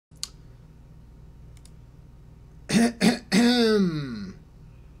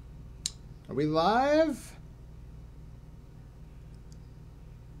we live?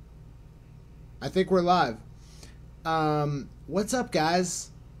 I think we're live. What's up,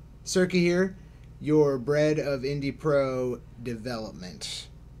 guys? Circa here, your bread of IndiePRO development.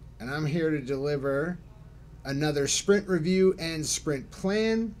 And I'm here to deliver another sprint review and sprint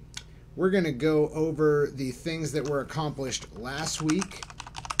plan. We're going to go over the things that were accomplished last week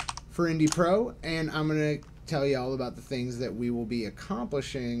for IndiePRO, and I'm going to tell you all about the things that we will be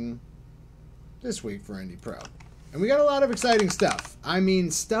accomplishing this week for IndiePRO. And we got a lot of exciting stuff. I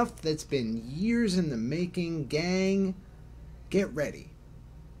mean, stuff that's been years in the making. Gang, get ready.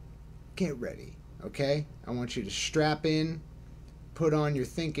 Get ready, okay? I want you to strap in, put on your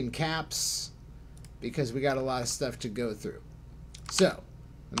thinking caps, because we got a lot of stuff to go through. So,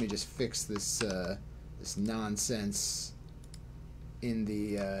 let me just fix this this nonsense in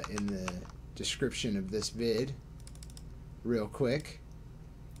the description of this vid real quick.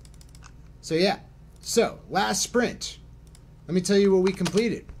 So yeah, so last sprint, let me tell you what we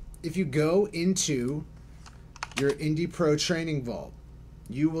completed. If you go into your IndiePRO training vault,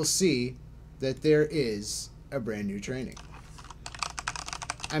 you will see that there is a brand new training.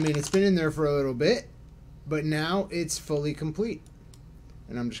 I mean, it's been in there for a little bit, but now it's fully complete.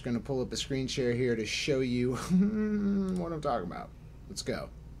 And I'm just going to pull up a screen share here to show you what I'm talking about. Let's go.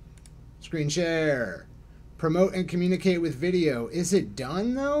 Screen share. Promote and communicate with video. Is it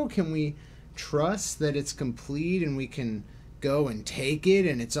done, though? Can we trust that it's complete and we can go and take it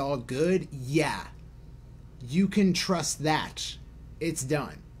and it's all good? Yeah. You can trust that. It's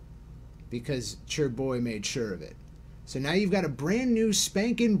done. Because your boy made sure of it. So now you've got a brand new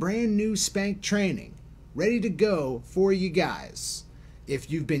spank training ready to go for you guys.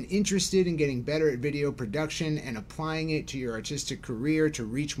 If you've been interested in getting better at video production and applying it to your artistic career to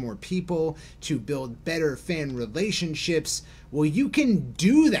reach more people, to build better fan relationships, well, you can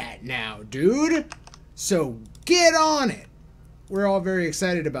do that now, dude. So get on it. We're all very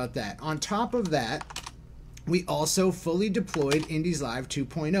excited about that. On top of that, we also fully deployed IndiesLIVE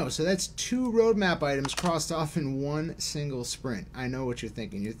 2.0. So that's 2 roadmap items crossed off in one single sprint. I know what you're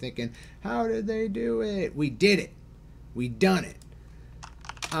thinking. You're thinking, how did they do it? We did it. We done it.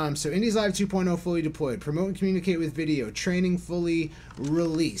 So IndiesLIVE 2.0 fully deployed. Promote and communicate with video. Training fully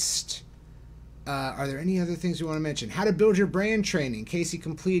released. Are there any other things we want to mention? How to build your brand training. Casey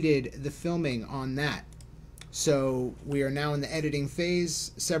completed the filming on that. So we are now in the editing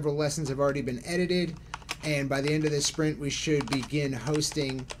phase. Several lessons have already been edited. And by the end of this sprint, we should begin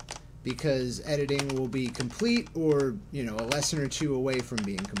hosting, because editing will be complete, or, you know, a lesson or two away from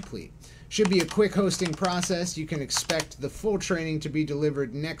being complete. Should be a quick hosting process. You can expect the full training to be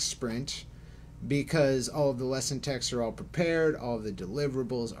delivered next sprint, because all of the lesson texts are all prepared, all of the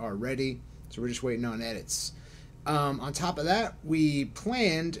deliverables are ready, so we're just waiting on edits. On top of that, we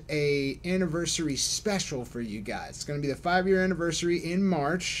planned a anniversary special for you guys. It's going to be the 5-year anniversary in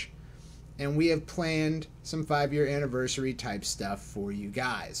March, and we have planned some 5-year anniversary type stuff for you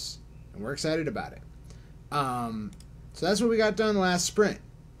guys, and we're excited about it. So that's what we got done last sprint.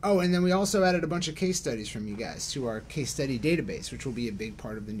 Oh, and then we also added a bunch of case studies from you guys to our case study database, which will be a big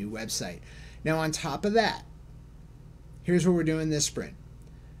part of the new website. Now, on top of that, here's what we're doing this sprint.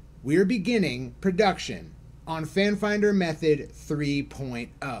 We're beginning production on FanFinder Method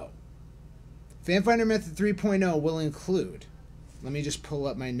 3.0. FanFinder Method 3.0 will include, let me just pull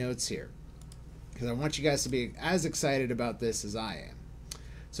up my notes here, because I want you guys to be as excited about this as I am.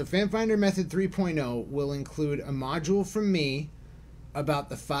 So FanFinder Method 3.0 will include a module from me about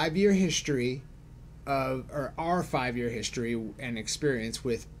the 5-year history of, or our 5-year history and experience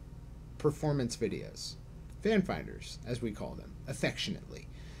with performance videos. Fan finders, as we call them, affectionately.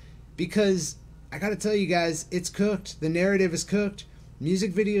 Because I gotta tell you guys, it's cooked. The narrative is cooked.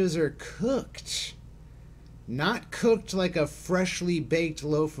 Music videos are cooked. Not cooked like a freshly baked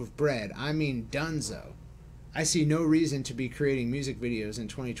loaf of bread. I mean donezo. I see no reason to be creating music videos in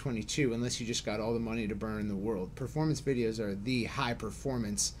 2022 unless you just got all the money to burn in the world. Performance videos are the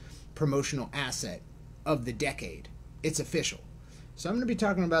high-performance promotional asset of the decade. It's official. So I'm going to be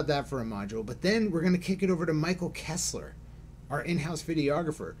talking about that for a module, but then we're going to kick it over to Michael Kessler, our in-house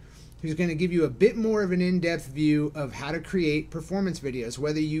videographer, who's going to give you a bit more of an in-depth view of how to create performance videos,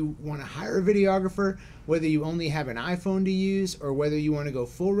 whether you want to hire a videographer, whether you only have an iPhone to use, or whether you want to go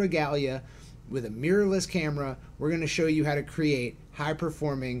full regalia with a mirrorless camera. We're going to show you how to create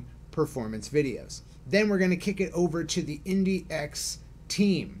high-performing performance videos. Then we're going to kick it over to the IndieX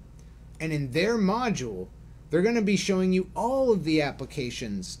team. And in their module, they're going to be showing you all of the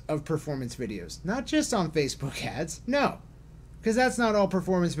applications of performance videos. Not just on Facebook ads. No, because that's not all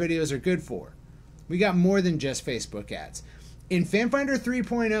performance videos are good for. We got more than just Facebook ads. In FanFinder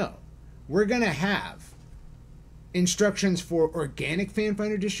 3.0, we're going to have instructions for organic fan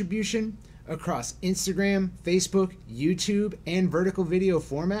finder distribution across Instagram, Facebook, YouTube, and vertical video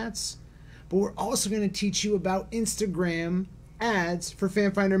formats. But we're also going to teach you about Instagram ads for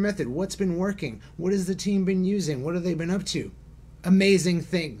Fan Finder Method. What's been working? What has the team been using? What have they been up to? Amazing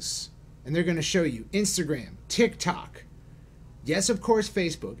things. And they're going to show you Instagram, TikTok, yes, of course,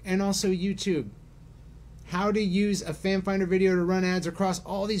 Facebook, and also YouTube. How to use a Fan Finder video to run ads across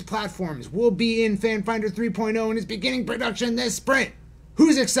all these platforms. We'll be in Fan Finder 3.0 and it's beginning production this sprint.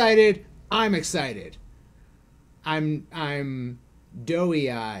 Who's excited? I'm excited. I'm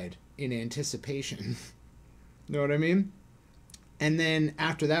doughy-eyed in anticipation. Know what I mean? And then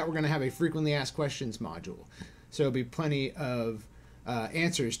after that, we're going to have a frequently asked questions module. So there'll be plenty of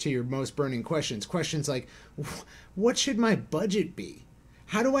answers to your most burning questions. Questions like, what should my budget be?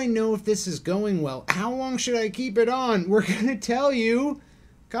 How do I know if this is going well? How long should I keep it on? We're going to tell you.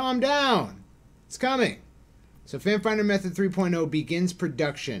 Calm down. It's coming. So Fan Finder Method 3.0 begins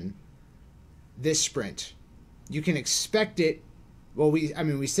production this sprint. You can expect it. Well,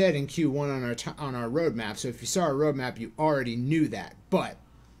 we said in Q1 on our roadmap. So if you saw our roadmap, you already knew that. But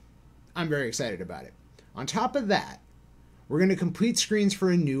I'm very excited about it. On top of that, we're going to complete screens for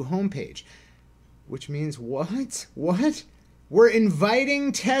a new homepage. Which means what? What? We're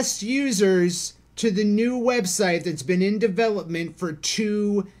inviting test users to the new website that's been in development for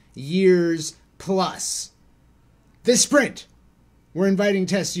 2 years plus. This sprint, we're inviting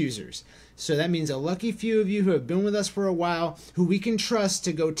test users. So that means a lucky few of you who have been with us for a while, who we can trust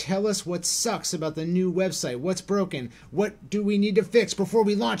to go tell us what sucks about the new website, what's broken, what do we need to fix before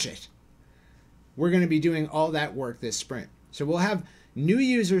we launch it. We're going to be doing all that work this sprint. So we'll have new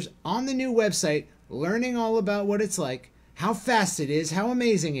users on the new website learning all about what it's like, how fast it is, how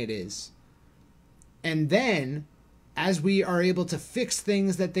amazing it is. And then, as we are able to fix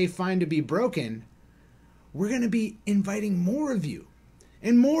things that they find to be broken, we're going to be inviting more of you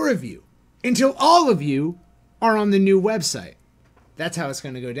and more of you until all of you are on the new website. That's how it's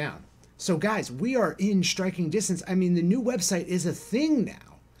going to go down. So guys, we are in striking distance. I mean, the new website is a thing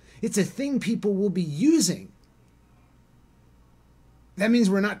now. It's a thing people will be using. That means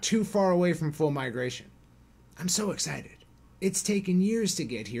we're not too far away from full migration. I'm so excited. It's taken years to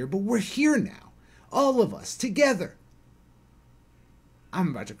get here, but we're here now. All of us together. I'm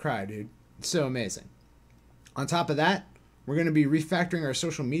about to cry, dude. It's so amazing. On top of that, we're going to be refactoring our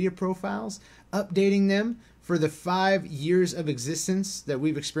social media profiles, updating them for the 5 years of existence that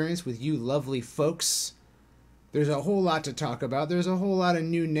we've experienced with you lovely folks. There's a whole lot to talk about. There's a whole lot of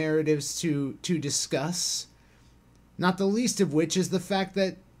new narratives to discuss. Not the least of which is the fact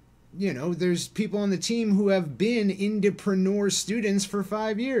that, you know, there's people on the team who have been IndiePRO students for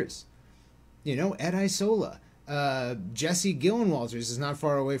 5 years. You know, Ed Isola. Jesse Gillenwalters is not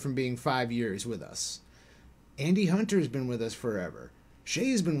far away from being 5 years with us. Andy Hunter's been with us forever.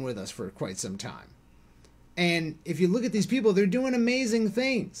 Shay's been with us for quite some time. And if you look at these people, they're doing amazing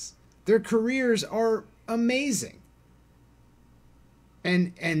things. Their careers are amazing.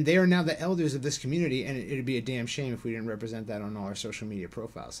 And they are now the elders of this community, and it'd be a damn shame if we didn't represent that on all our social media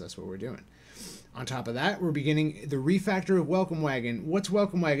profiles. That's what we're doing. On top of that, we're beginning the refactor of Welcome Wagon. What's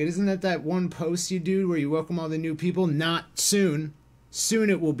Welcome Wagon? Isn't that one post you do where you welcome all the new people? Not soon. Soon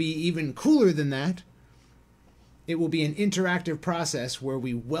it will be even cooler than that. It will be an interactive process where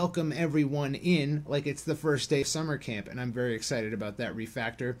we welcome everyone in like it's the first day of summer camp, and I'm very excited about that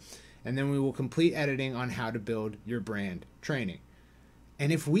refactor. And then we will complete editing on how to build your brand training.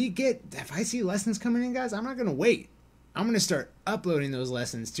 And if I see lessons coming in, guys, I'm not going to wait. I'm going to start uploading those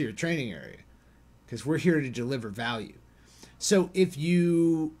lessons to your training area because we're here to deliver value. So if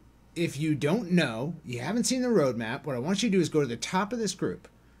you don't know, you haven't seen the roadmap, what I want you to do is go to the top of this group,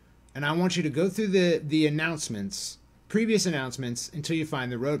 and I want you to go through the announcements, previous announcements, until you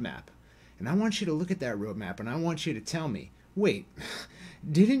find the roadmap. And I want you to look at that roadmap, and I want you to tell me, wait,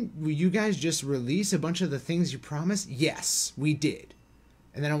 didn't you guys just release a bunch of the things you promised? Yes, we did.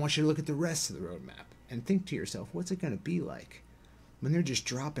 And then I want you to look at the rest of the roadmap and think to yourself, what's it going to be like when they're just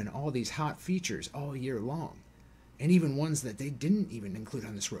dropping all these hot features all year long, and even ones that they didn't even include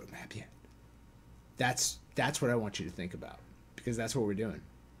on this roadmap yet? That's what I want you to think about, because that's what we're doing.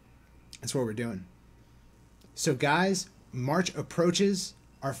 That's what we're doing. So guys, March approaches.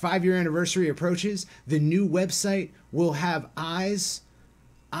 Our 5-year anniversary approaches. The new website will have eyes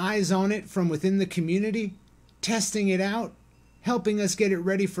on it from within the community, testing it out, helping us get it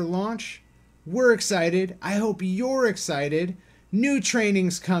ready for launch. We're excited. I hope you're excited. New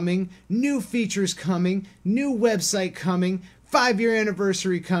trainings coming, new features coming, new website coming, 5-year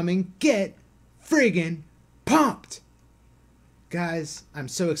anniversary coming. Get friggin' pumped. Guys, I'm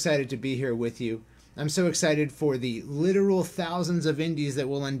so excited to be here with you. I'm so excited for the literal thousands of indies that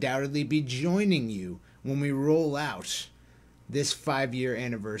will undoubtedly be joining you when we roll out this 5-year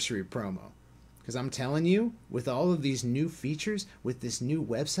anniversary promo. Because I'm telling you, with all of these new features, with this new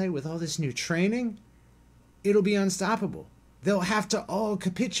website, with all this new training, it'll be unstoppable. They'll have to all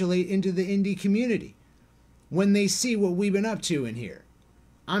capitulate into the indie community when they see what we've been up to in here.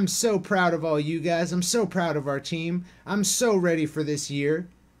 I'm so proud of all you guys. I'm so proud of our team. I'm so ready for this year.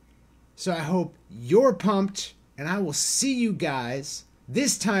 So I hope you're pumped, and I will see you guys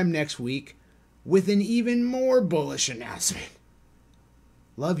this time next week with an even more bullish announcement.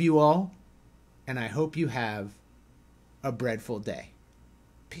 Love you all, and I hope you have a breadful day.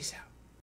 Peace out.